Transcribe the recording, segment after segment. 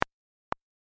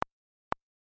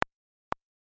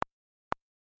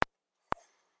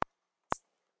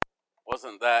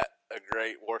Wasn't that a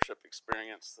great worship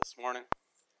experience this morning?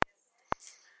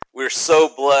 We're so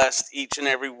blessed each and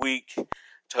every week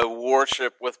to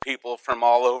worship with people from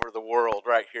all over the world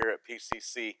right here at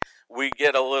PCC. We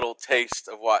get a little taste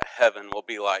of what heaven will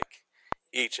be like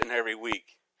each and every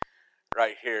week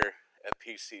right here at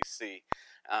PCC.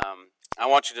 I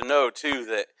want you to know, too,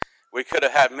 that we could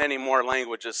have had many more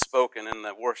languages spoken in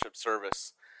the worship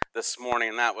service this morning,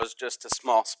 and that was just a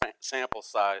small sample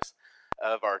size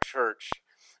of our church.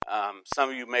 Some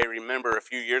of you may remember a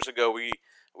few years ago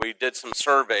we did some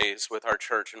surveys with our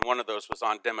church, and one of those was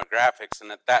on demographics,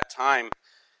 and at that time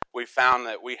we found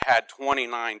that we had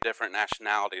 29 different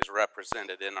nationalities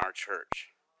represented in our church.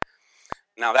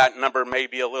 Now that number may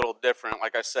be a little different.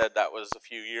 Like I said, that was a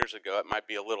few years ago. It might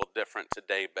be a little different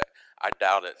today, but I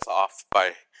doubt it's off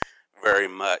by very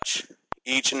much.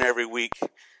 Each and every week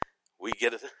we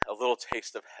get a little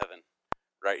taste of heaven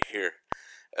right here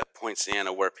at Point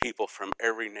Siena, where people from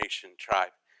every nation,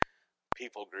 tribe,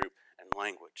 people group, and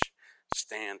language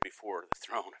stand before the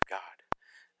throne of God.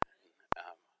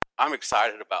 I'm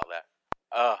excited about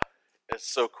that. It's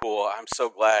so cool. I'm so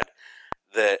glad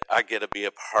that I get to be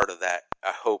a part of that.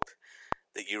 I hope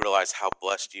that you realize how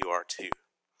blessed you are too.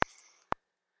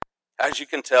 As you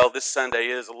can tell, this Sunday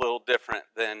is a little different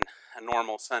than a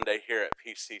normal Sunday here at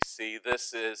PCC.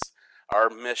 This is our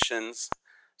missions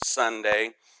Sunday.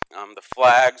 The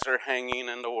flags are hanging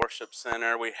in the worship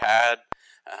center. We had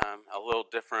a little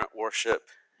different worship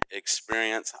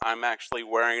experience. I'm actually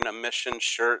wearing a mission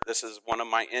shirt. This is one of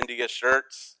my India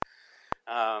shirts.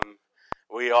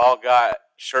 We all got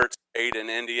shirts made in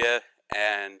India,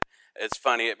 and it's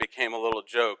funny, it became a little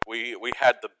joke. We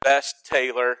had the best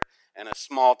tailor in a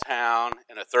small town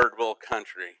in a third world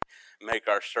country make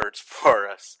our shirts for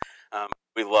us.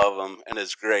 We love them, and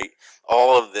it's great.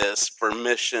 All of this for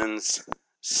Missions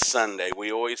Sunday.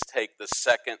 We always take the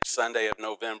second Sunday of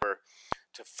November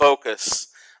to focus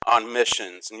on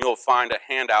missions, and you'll find a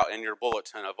handout in your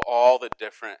bulletin of all the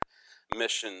different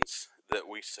missions that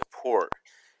we support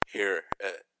here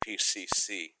at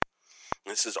PCC.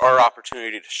 This is our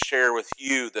opportunity to share with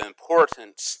you the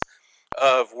importance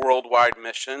of worldwide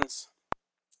missions,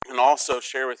 and also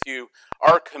share with you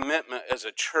our commitment as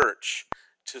a church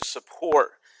to support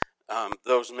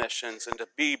those missions and to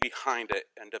be behind it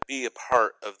and to be a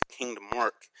part of the kingdom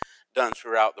work done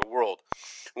throughout the world.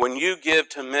 When you give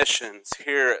to missions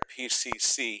here at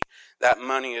PCC, that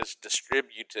money is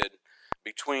distributed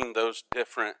between those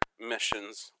different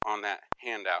missions on that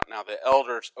handout. Now, the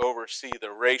elders oversee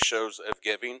the ratios of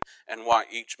giving and what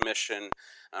each mission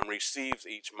receives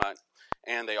each month,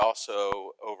 and they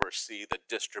also oversee the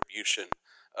distribution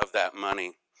of that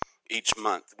money each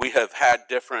month. We have had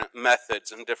different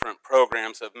methods and different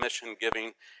programs of mission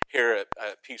giving here at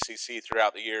PCC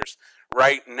throughout the years.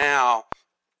 Right now,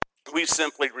 we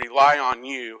simply rely on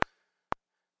you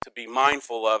to be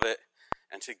mindful of it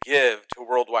and to give to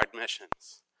worldwide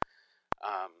missions.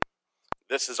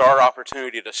 This is our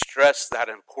opportunity to stress that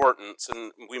importance,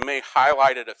 and we may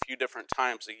highlight it a few different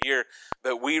times a year,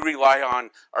 but we rely on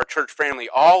our church family,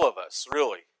 all of us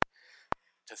really,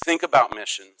 to think about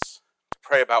missions, to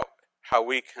pray about how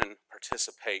we can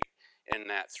participate in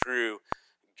that through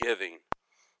giving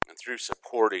and through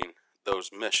supporting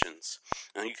those missions.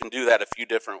 And you can do that a few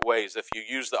different ways. If you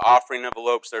use the offering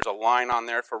envelopes, there's a line on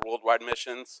there for worldwide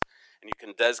missions, and you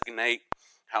can designate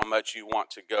how much you want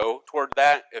to go toward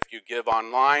that. If you give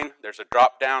online, there's a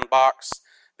drop-down box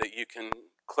that you can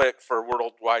click for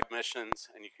worldwide missions,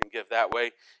 and you can give that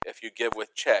way. If you give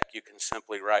with check, you can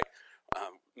simply write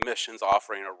missions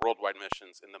offering or worldwide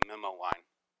missions in the memo line.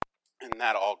 And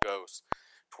that all goes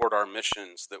toward our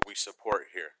missions that we support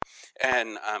here.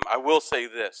 And I will say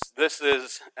this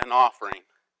is an offering.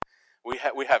 We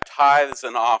have tithes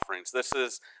and offerings. This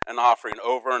is an offering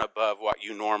over and above what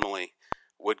you normally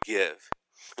would give.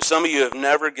 Some of you have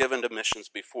never given to missions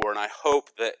before, and I hope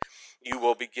that you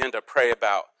will begin to pray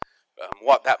about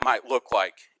what that might look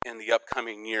like in the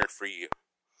upcoming year for you.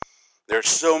 There's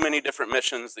so many different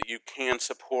missions that you can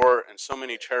support and so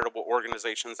many charitable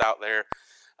organizations out there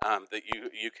that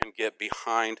you can get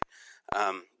behind.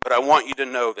 But I want you to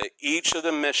know that each of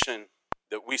the mission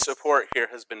that we support here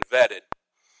has been vetted,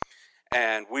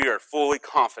 and we are fully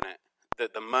confident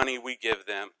that the money we give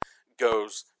them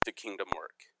goes to kingdom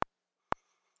work.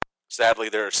 Sadly,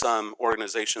 there are some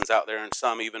organizations out there and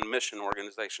some even mission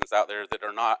organizations out there that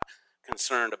are not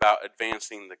concerned about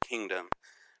advancing the kingdom.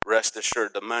 Rest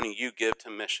assured, the money you give to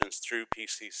missions through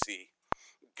PCC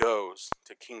goes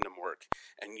to kingdom work,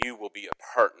 and you will be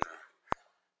a partner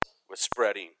with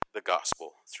spreading the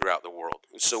gospel throughout the world.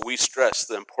 And so we stress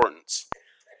the importance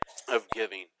of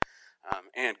giving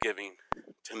and giving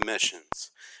to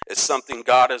missions. It's something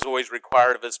God has always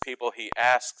required of his people. He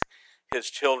asked his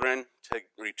children to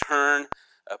return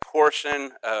a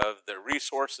portion of the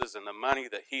resources and the money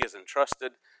that he has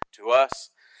entrusted to us,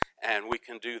 and we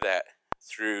can do that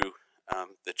through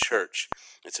the church.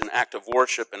 It's an act of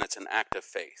worship and it's an act of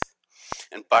faith.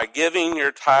 And by giving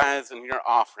your tithes and your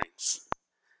offerings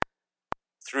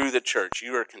through the church,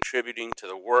 you are contributing to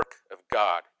the work of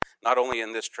God, not only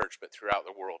in this church but throughout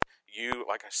the world. You,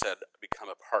 like I said, become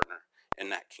a partner in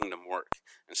that kingdom work.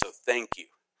 And so thank you.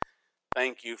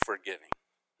 Thank you for giving,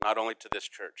 not only to this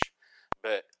church,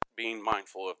 but being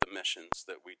mindful of the missions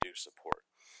that we do support.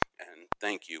 And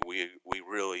thank you. We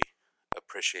really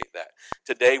appreciate that.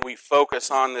 Today we focus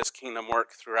on this kingdom work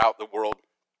throughout the world,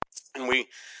 and we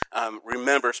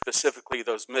remember specifically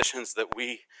those missions that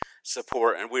we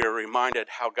support, and we are reminded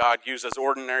how God uses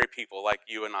ordinary people like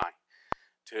you and I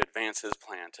to advance his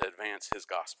plan, to advance his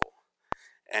gospel.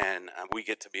 And we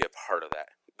get to be a part of that.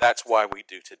 That's why we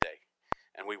do today,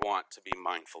 and we want to be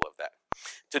mindful of that.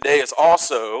 Today is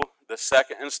also the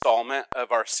second installment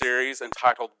of our series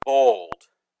entitled Bold.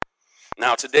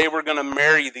 Now, today we're going to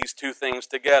marry these two things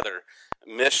together,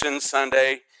 Mission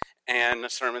Sunday and the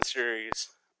sermon series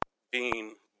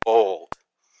being bold.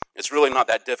 It's really not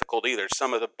that difficult either.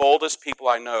 Some of the boldest people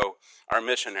I know are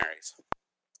missionaries.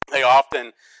 They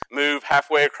often move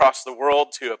halfway across the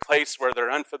world to a place where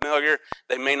they're unfamiliar.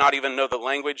 They may not even know the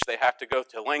language. They have to go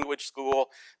to language school.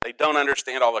 They don't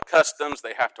understand all the customs.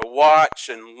 They have to watch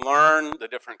and learn the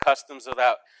different customs of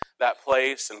that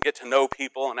place and get to know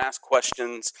people and ask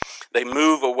questions. They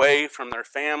move away from their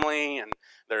family and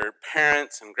their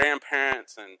parents and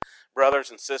grandparents and brothers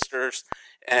and sisters,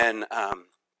 and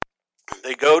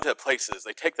they go to places.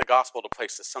 They take the gospel to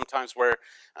places sometimes where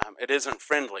it isn't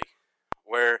friendly,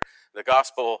 where the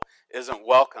gospel isn't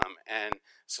welcome. And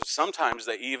so sometimes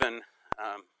they even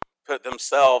put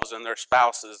themselves and their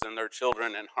spouses and their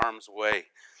children in harm's way.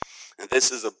 And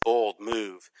this is a bold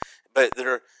move. But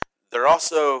they're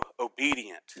also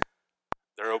obedient.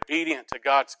 They're obedient to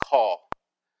God's call.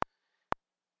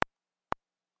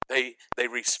 They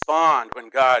respond when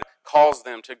God calls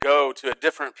them to go to a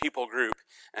different people group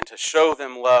and to show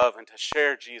them love and to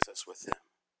share Jesus with them.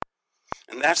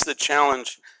 And that's the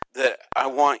challenge that I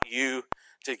want you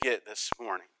to get this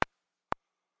morning.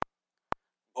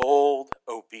 Bold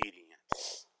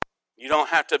obedience. You don't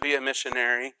have to be a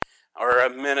missionary or a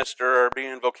minister or be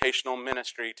in vocational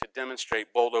ministry to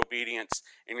demonstrate bold obedience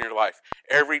in your life.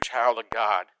 Every child of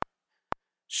God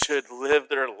should live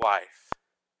their life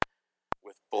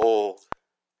with bold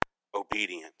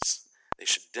obedience. They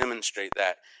should demonstrate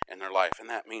that in their life, and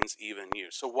that means even you.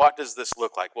 So what does this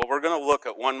look like? Well, we're going to look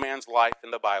at one man's life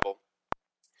in the Bible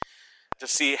to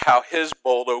see how his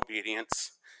bold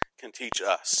obedience can teach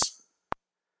us.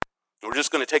 We're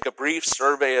just going to take a brief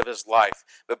survey of his life,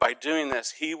 but by doing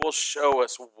this, he will show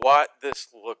us what this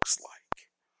looks like.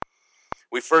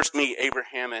 We first meet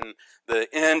Abraham in the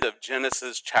end of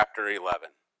Genesis chapter 11.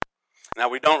 Now,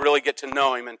 we don't really get to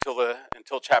know him until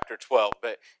chapter 12,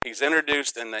 but he's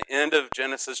introduced in the end of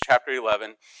Genesis chapter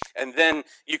 11, and then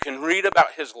you can read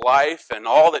about his life and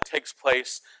all that takes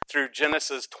place through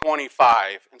Genesis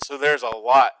 25, and so there's a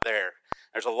lot there.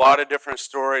 There's a lot of different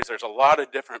stories. There's a lot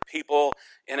of different people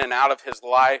in and out of his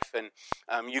life, and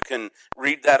you can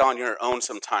read that on your own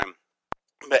sometime.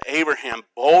 But Abraham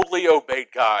boldly obeyed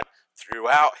God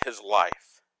throughout his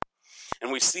life.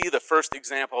 And we see the first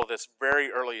example of this very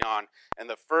early on. In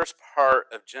the first part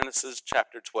of Genesis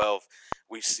chapter 12,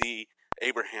 we see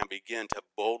Abraham begin to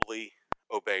boldly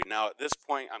obey. Now, at this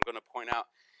point, I'm going to point out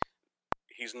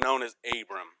he's known as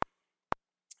Abram.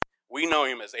 We know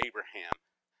him as Abraham,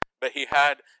 but he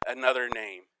had another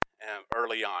name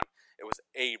early on. It was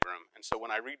Abram. And so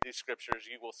when I read these scriptures,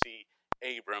 you will see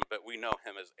Abram, but we know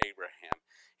him as Abraham.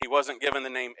 He wasn't given the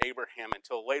name Abraham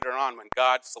until later on when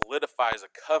God solidifies a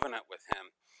covenant with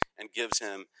him and gives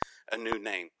him a new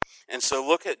name. And so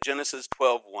look at Genesis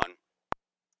 12:1.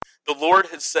 The Lord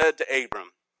had said to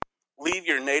Abram, "Leave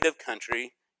your native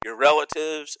country, your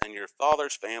relatives, and your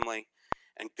father's family,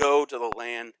 and go to the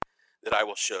land that I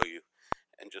will show you."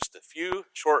 And just a few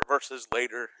short verses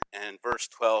later, in verse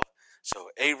 12,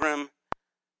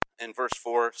 in verse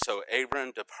 4, so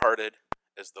Abram departed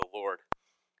as the Lord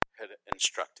had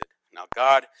instructed. Now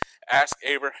God asked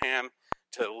Abraham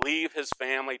to leave his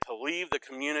family, to leave the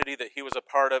community that he was a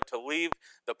part of, to leave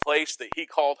the place that he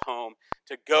called home,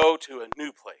 to go to a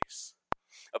new place.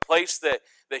 A place that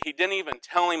he didn't even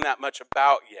tell him that much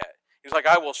about yet. He's like,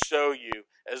 I will show you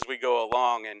as we go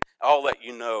along, and I'll let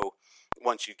you know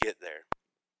once you get there.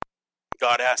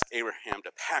 God asked Abraham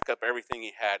to pack up everything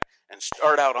he had and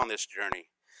start out on this journey.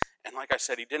 And like I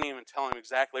said, he didn't even tell him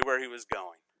exactly where he was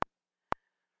going.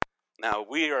 Now,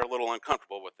 we are a little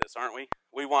uncomfortable with this, aren't we?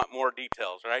 We want more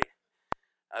details, right?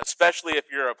 Especially if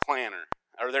you're a planner.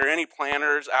 Are there any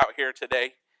planners out here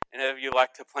today? Any of you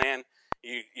like to plan?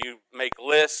 You make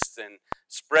lists and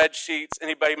spreadsheets.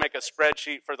 Anybody make a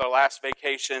spreadsheet for their last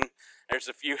vacation? There's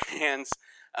a few hands.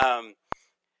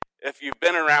 If you've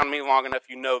been around me long enough,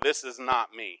 you know this is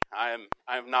not me. I'm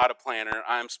not a planner.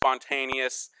 I'm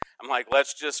spontaneous. I'm like,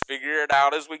 let's just figure it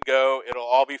out as we go. It'll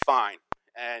all be fine.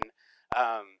 And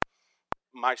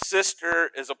my sister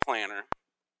is a planner,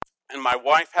 and my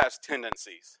wife has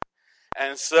tendencies.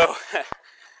 And so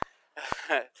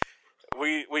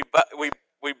we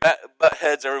butt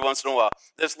heads every once in a while.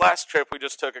 This last trip we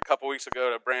just took a couple weeks ago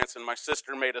to Branson, my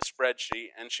sister made a spreadsheet,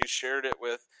 and she shared it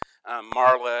with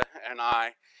Marla and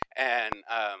I, and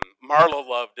Marla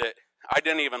loved it. I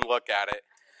didn't even look at it.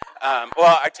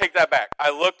 Well, I take that back.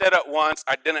 I looked at it once.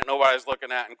 I didn't know what I was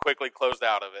looking at and quickly closed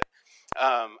out of it.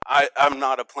 I'm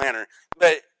not a planner,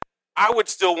 but I would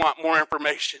still want more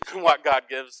information than what God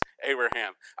gives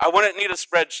Abraham. I wouldn't need a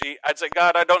spreadsheet. I'd say,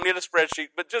 God, I don't need a spreadsheet,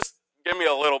 but just give me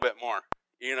a little bit more,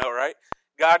 right?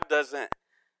 God doesn't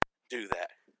do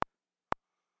that.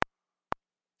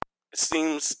 It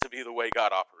seems to be the way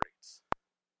God operates.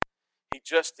 He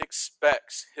just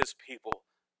expects his people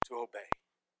to obey.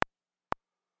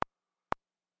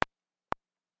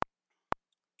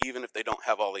 Even if they don't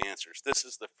have all the answers. This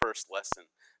is the first lesson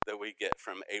that we get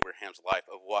from Abraham's life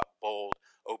of what bold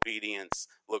obedience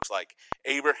looks like.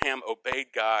 Abraham obeyed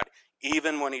God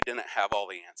even when he didn't have all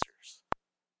the answers.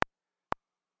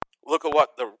 Look at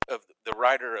what the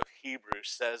writer of Hebrews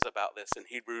says about this in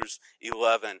Hebrews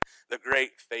 11, the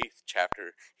great faith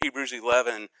chapter. Hebrews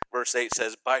 11, verse 8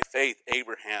 says, by faith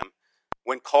Abraham,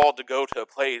 when called to go to a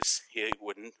place he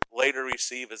would later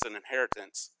receive as an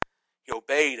inheritance, he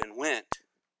obeyed and went,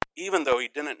 even though he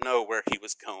didn't know where he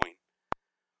was going.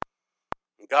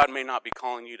 God may not be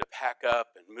calling you to pack up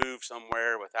and move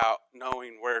somewhere without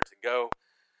knowing where to go,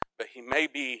 but he may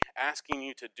be asking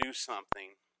you to do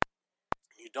something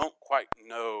you don't quite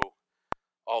know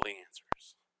all the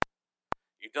answers.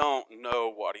 You don't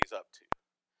know what he's up to.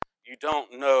 You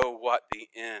don't know what the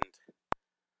end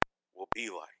will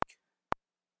be like.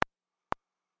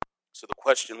 So the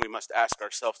question we must ask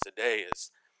ourselves today is,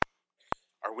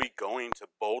 are we going to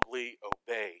boldly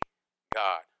obey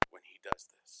God when he does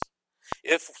this?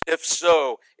 If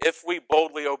so, if we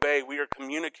boldly obey, we are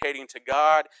communicating to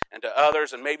God and to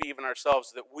others and maybe even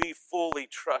ourselves that we fully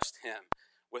trust him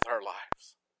with our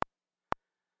lives.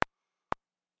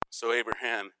 So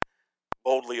Abraham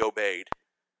boldly obeyed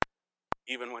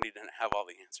even when he didn't have all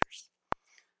the answers.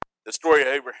 The story of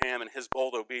Abraham and his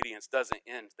bold obedience doesn't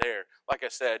end there. Like I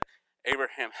said,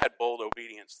 Abraham had bold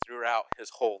obedience throughout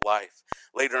his whole life.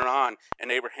 Later on in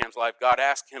Abraham's life, God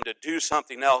asked him to do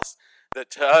something else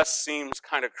that to us seems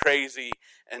kind of crazy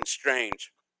and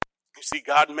strange. You see,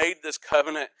 God made this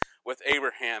covenant with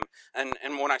Abraham. And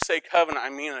when I say covenant, I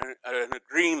mean an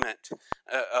agreement,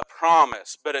 a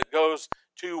promise, but it goes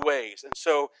two ways. And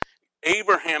so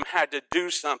Abraham had to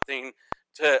do something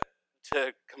to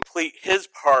complete his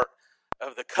part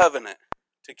of the covenant,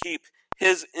 to keep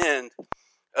his end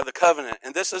of the covenant.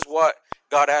 And this is what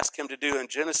God asked him to do in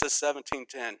Genesis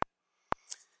 17:10.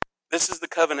 This is the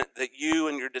covenant that you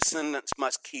and your descendants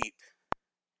must keep.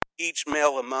 Each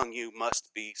male among you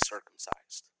must be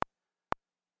circumcised.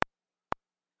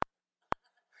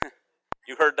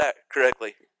 You heard that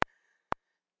correctly.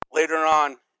 Later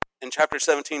on in chapter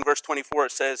 17, verse 24,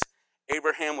 it says,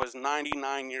 Abraham was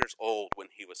 99 years old when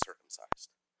he was circumcised.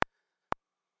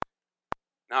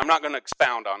 Now, I'm not going to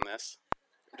expound on this.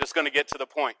 I'm just going to get to the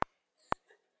point.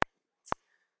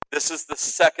 This is the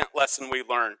second lesson we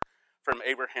learn from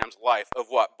Abraham's life of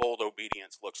what bold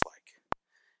obedience looks like.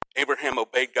 Abraham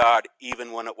obeyed God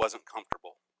even when it wasn't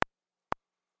comfortable.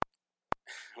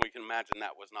 We can imagine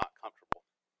that was not comfortable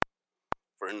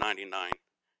for a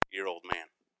 99-year-old man.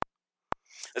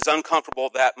 As uncomfortable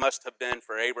that must have been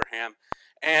for Abraham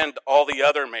and all the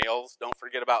other males, don't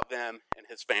forget about them and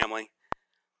his family,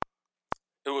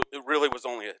 it really was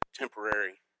only a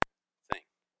temporary thing.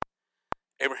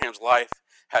 Abraham's life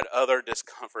had other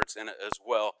discomforts in it as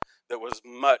well that was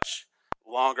much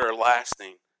longer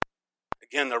lasting.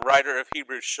 Again, the writer of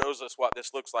Hebrews shows us what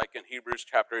this looks like in Hebrews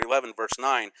chapter 11, verse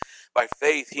 9. By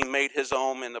faith, he made his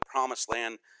home in the promised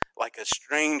land like a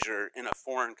stranger in a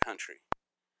foreign country.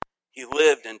 He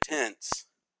lived in tents,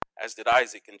 as did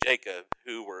Isaac and Jacob,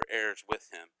 who were heirs with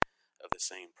him of the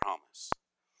same promise.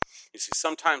 You see,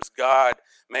 sometimes God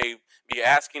may be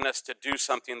asking us to do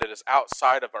something that is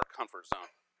outside of our comfort zone.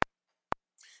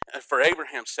 And for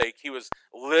Abraham's sake, he was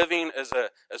living as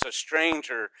a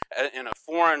stranger in a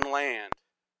foreign land.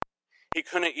 He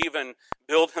couldn't even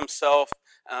build himself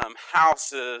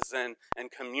houses and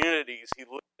communities. He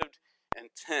lived in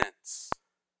tents.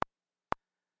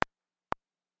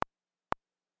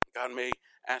 God may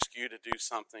ask you to do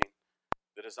something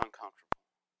that is uncomfortable.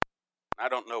 I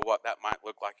don't know what that might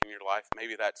look like in your life.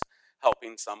 Maybe that's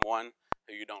helping someone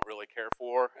who you don't really care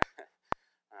for,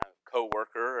 a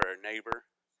co-worker or a neighbor.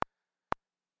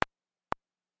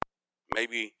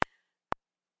 Maybe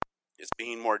it's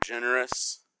being more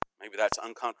generous. Maybe that's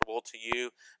uncomfortable to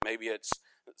you. Maybe it's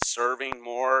serving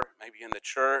more, maybe in the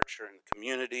church or in the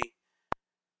community.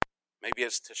 Maybe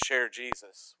it's to share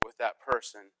Jesus with that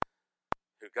person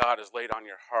who God has laid on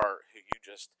your heart, who you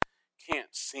just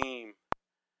can't seem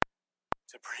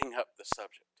to bring up the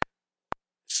subject.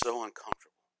 It's so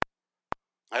uncomfortable.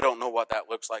 I don't know what that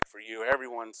looks like for you.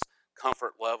 Everyone's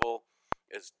comfort level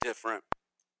is different.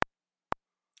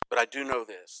 But I do know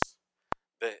this,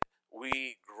 that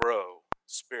we grow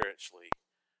spiritually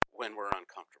when we're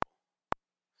uncomfortable.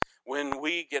 When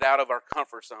we get out of our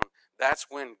comfort zone, that's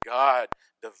when God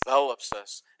develops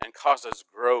us and causes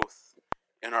growth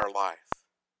in our life.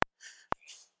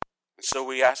 And so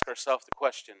we ask ourselves the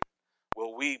question,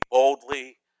 will we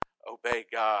boldly obey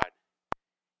God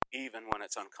even when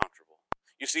it's uncomfortable?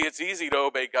 You see, it's easy to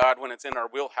obey God when it's in our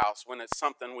wheelhouse, when it's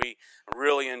something we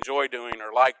really enjoy doing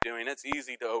or like doing. It's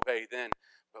easy to obey then.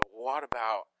 But what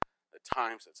about the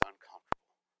times it's uncomfortable?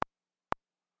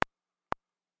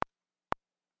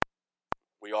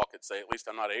 We all could say, at least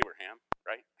I'm not Abraham,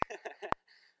 right?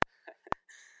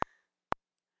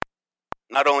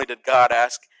 Not only did God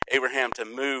ask Abraham to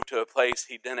move to a place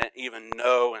he didn't even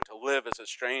know and to live as a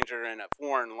stranger in a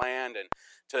foreign land and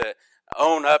to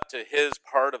own up to his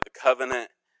part of the covenant,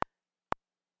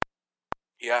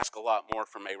 he asked a lot more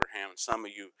from Abraham. And some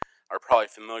of you are probably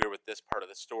familiar with this part of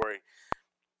the story.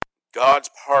 God's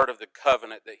part of the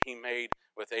covenant that he made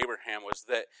with Abraham was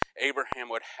that Abraham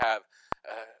would have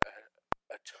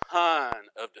a ton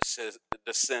of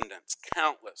descendants,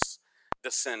 countless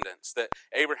descendants, that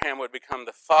Abraham would become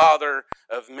the father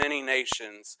of many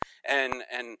nations. And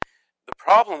the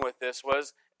problem with this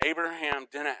was Abraham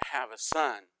didn't have a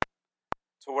son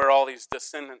to where all these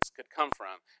descendants could come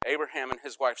from. Abraham and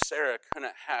his wife Sarah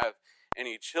couldn't have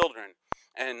any children.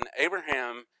 And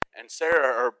Abraham and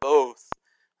Sarah are both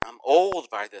old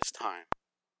by this time.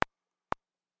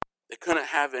 They couldn't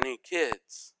have any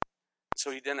kids. So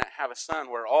he didn't have a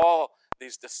son where all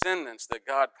these descendants that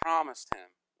God promised him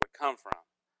would come from.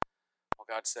 Well,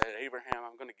 God said, Abraham,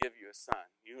 I'm going to give you a son.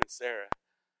 You and Sarah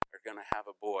are going to have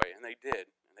a boy. And they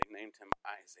did. And they named him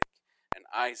Isaac. And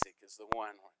Isaac is the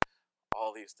one where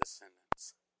all these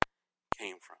descendants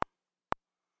came from.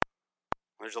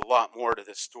 There's a lot more to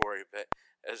this story, but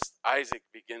as Isaac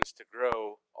begins to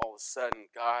grow, all of a sudden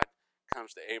God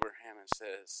comes to Abraham and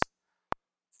says,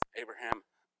 Abraham,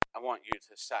 I want you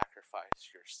to sacrifice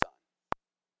your son.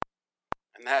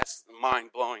 And that's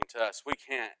mind-blowing to us. We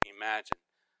can't imagine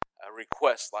a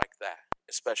request like that,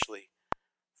 especially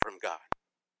from God.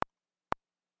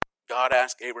 God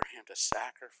asked Abraham to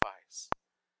sacrifice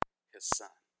his son.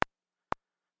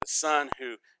 The son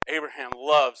who Abraham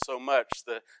loved so much,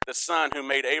 the son who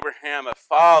made Abraham a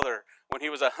father when he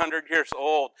was 100 years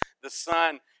old, the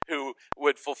son who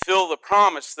would fulfill the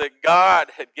promise that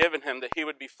God had given him, that he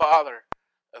would be father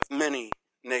of many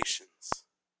nations.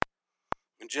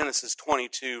 In Genesis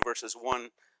 22, verses 1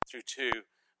 through 2,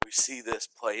 we see this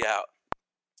play out.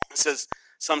 It says,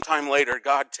 sometime later,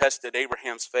 God tested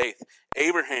Abraham's faith.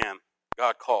 Abraham,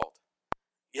 God called.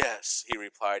 Yes, he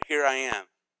replied, here I am.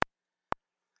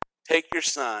 Take your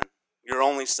son, your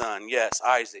only son, yes,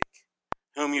 Isaac,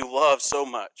 whom you love so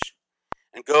much,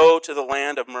 and go to the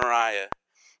land of Moriah.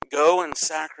 Go and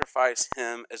sacrifice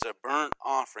him as a burnt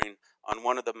offering on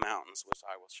one of the mountains, which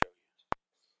I will show you.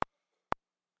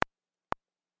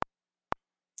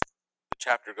 The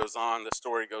chapter goes on, the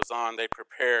story goes on. They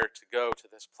prepare to go to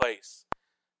this place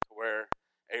where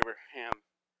Abraham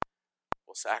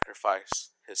will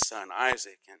sacrifice his son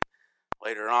Isaac. And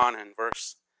later on in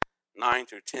verse 9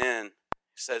 through 10, it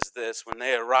says this, when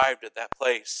they arrived at that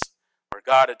place where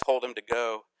God had told him to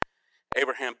go,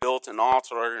 Abraham built an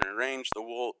altar and arranged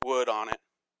the wood on it.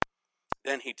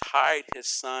 Then he tied his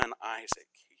son Isaac.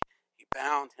 He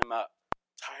bound him up,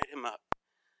 tied him up,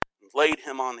 and laid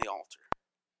him on the altar.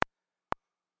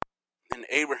 Then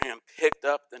Abraham picked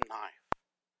up the knife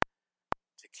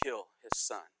to kill his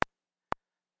son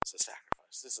as a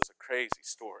sacrifice. This is a crazy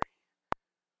story.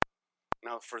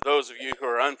 Now, for those of you who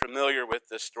are unfamiliar with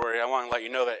this story, I want to let you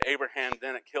know that Abraham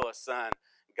didn't kill his son.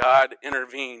 God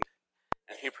intervened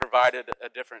and he provided a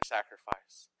different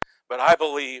sacrifice. But I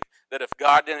believe that if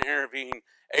God didn't intervene,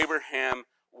 Abraham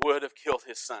would have killed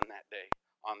his son that day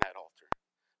on that altar,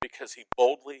 because he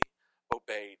boldly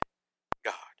obeyed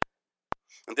God.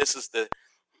 And this is the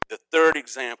third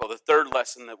example, the third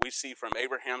lesson that we see from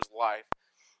Abraham's life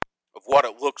of what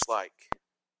it looks like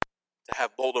to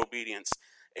have bold obedience.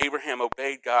 Abraham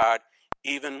obeyed God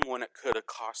even when it could have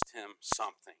cost him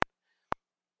something.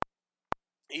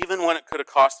 Even when it could have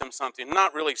cost him something.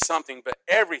 Not really something, but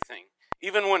everything.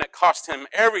 Even when it cost him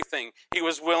everything, he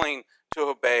was willing to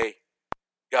obey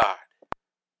God.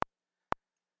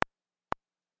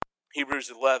 Hebrews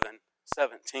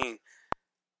 11:17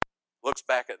 looks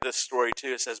back at this story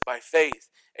too. It says, by faith,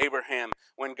 Abraham,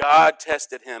 when God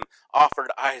tested him, offered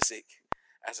Isaac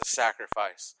as a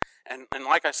sacrifice. And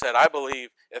like I said, I believe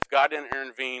if God didn't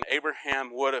intervene, Abraham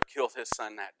would have killed his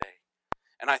son that day.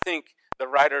 And I think the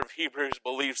writer of Hebrews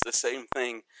believes the same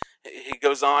thing. He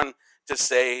goes on to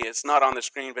say, it's not on the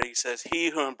screen, but he says, he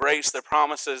who embraced the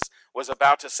promises was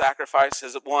about to sacrifice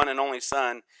his one and only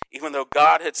son, even though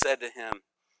God had said to him,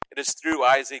 it is through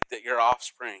Isaac that your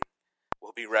offspring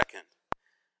will be reckoned.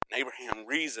 And Abraham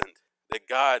reasoned that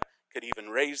God could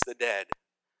even raise the dead.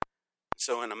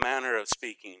 So in a manner of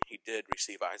speaking, he did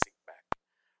receive Isaac back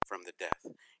from the death.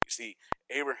 You see,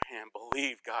 Abraham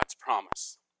believed God's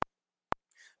promise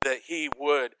that he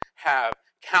would have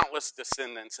countless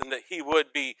descendants and that he would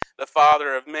be the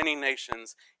father of many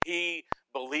nations. He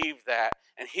believed that,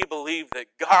 and he believed that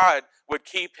God would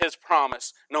keep his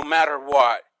promise no matter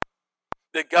what.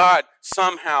 That God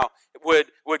somehow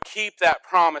would keep that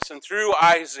promise, and through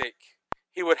Isaac,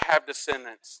 he would have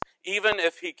descendants. Even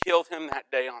if he killed him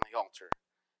that day on the altar,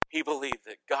 he believed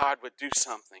that God would do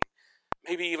something.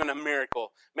 Maybe even a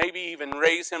miracle. Maybe even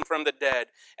raise him from the dead.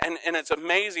 And it's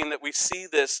amazing that we see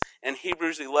this in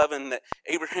Hebrews 11, that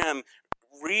Abraham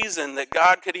reasoned that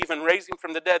God could even raise him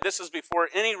from the dead. This is before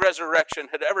any resurrection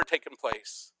had ever taken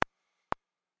place.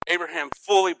 Abraham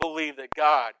fully believed that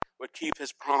God would keep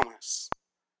his promise.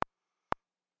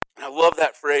 And I love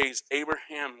that phrase,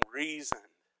 Abraham reasoned.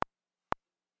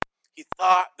 He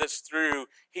thought this through.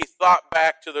 He thought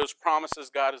back to those promises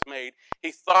God has made.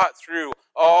 He thought through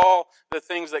all the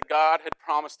things that God had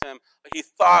promised him. He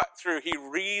thought through. He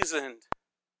reasoned.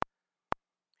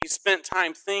 He spent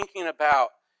time thinking about,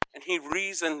 and he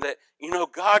reasoned that,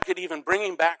 God could even bring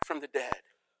him back from the dead.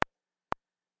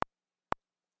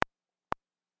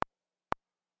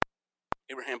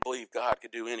 Abraham believed God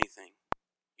could do anything,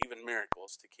 even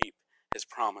miracles, to keep his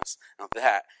promise. Now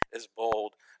that is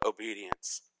bold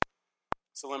obedience.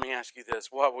 So let me ask you this.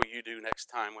 What will you do next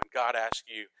time when God asks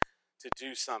you to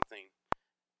do something,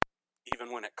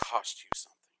 even when it costs you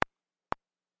something?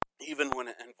 Even when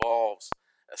it involves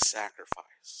a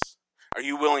sacrifice? Are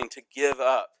you willing to give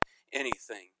up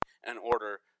anything in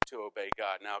order to obey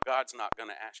God? Now, God's not going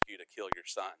to ask you to kill your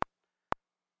son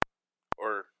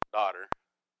or daughter,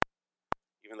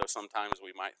 even though sometimes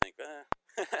we might think,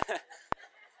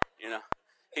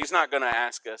 He's not going to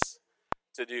ask us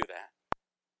to do that.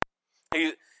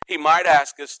 He might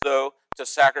ask us, though, to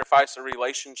sacrifice a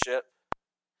relationship.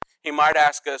 He might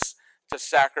ask us to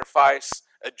sacrifice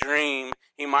a dream.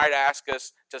 He might ask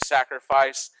us to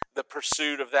sacrifice the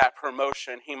pursuit of that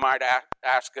promotion. He might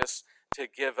ask us to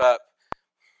give up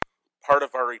part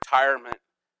of our retirement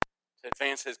to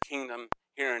advance his kingdom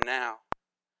here and now.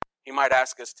 He might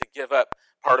ask us to give up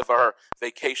part of our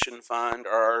vacation fund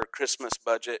or our Christmas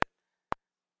budget.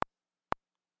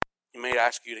 He may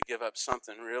ask you to give up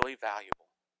something really valuable.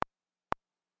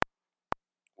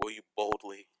 Will you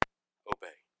boldly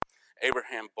obey?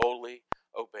 Abraham boldly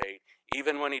obeyed,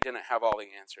 even when he didn't have all the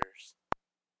answers.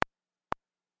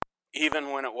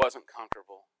 Even when it wasn't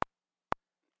comfortable.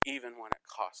 Even when it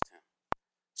cost him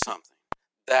something.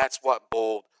 That's what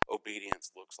bold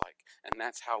obedience looks like. And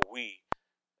that's how we,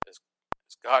 as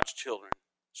God's children,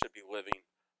 should be living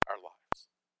our lives.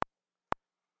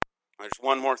 There's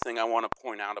one more thing I want to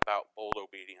point out about bold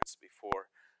obedience before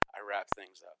I wrap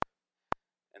things up.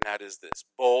 And that is this.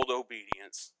 Bold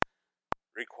obedience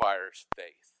requires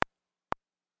faith.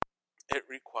 It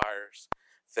requires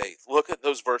faith. Look at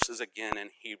those verses again in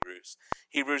Hebrews.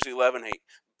 Hebrews 11:8.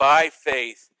 By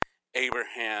faith,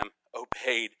 Abraham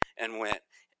obeyed and went.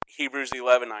 Hebrews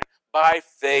 11:9. By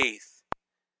faith,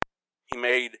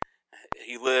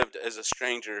 he lived as a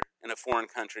stranger in a foreign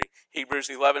country. Hebrews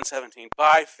 11:17.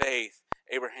 By faith,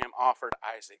 Abraham offered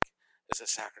Isaac as a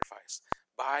sacrifice.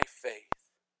 By faith,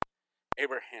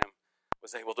 Abraham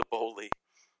was able to boldly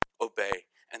obey.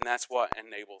 And that's what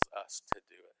enables us to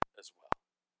do it as well.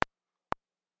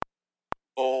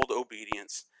 Bold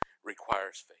obedience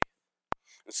requires faith.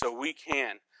 And so we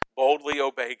can boldly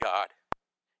obey God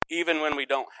even when we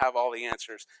don't have all the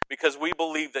answers, because we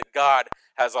believe that God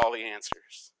has all the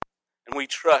answers, and we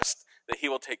trust that He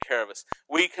will take care of us.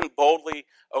 We can boldly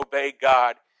obey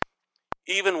God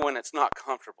even when it's not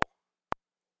comfortable,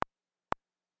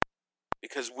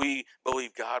 because we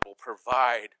believe God will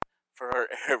provide for our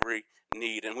every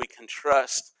need, and we can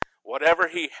trust whatever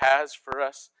He has for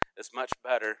us is much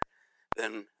better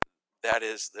than that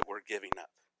is that we're giving up.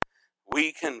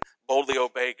 We can boldly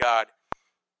obey God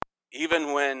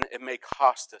even when it may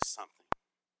cost us something,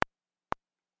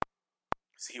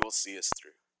 because He will see us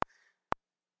through.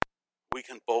 We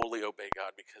can boldly obey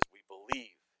God because we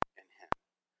believe in Him.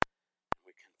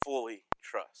 We can fully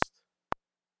trust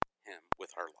Him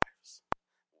with our lives.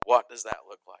 What does that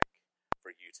look like for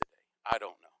you today? I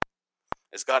don't know.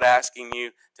 Is God asking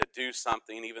you to do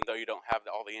something even though you don't have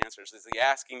all the answers? Is He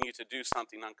asking you to do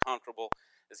something uncomfortable?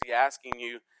 Is He asking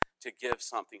you to give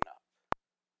something up?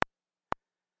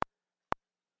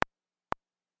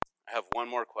 I have one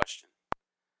more question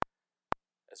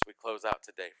as we close out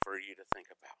today for you to think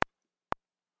about.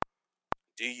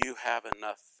 Do you have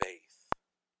enough faith?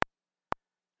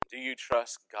 Do you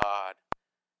trust God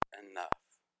enough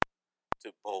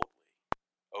to boldly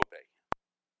obey Him?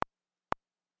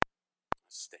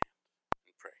 Let's stand.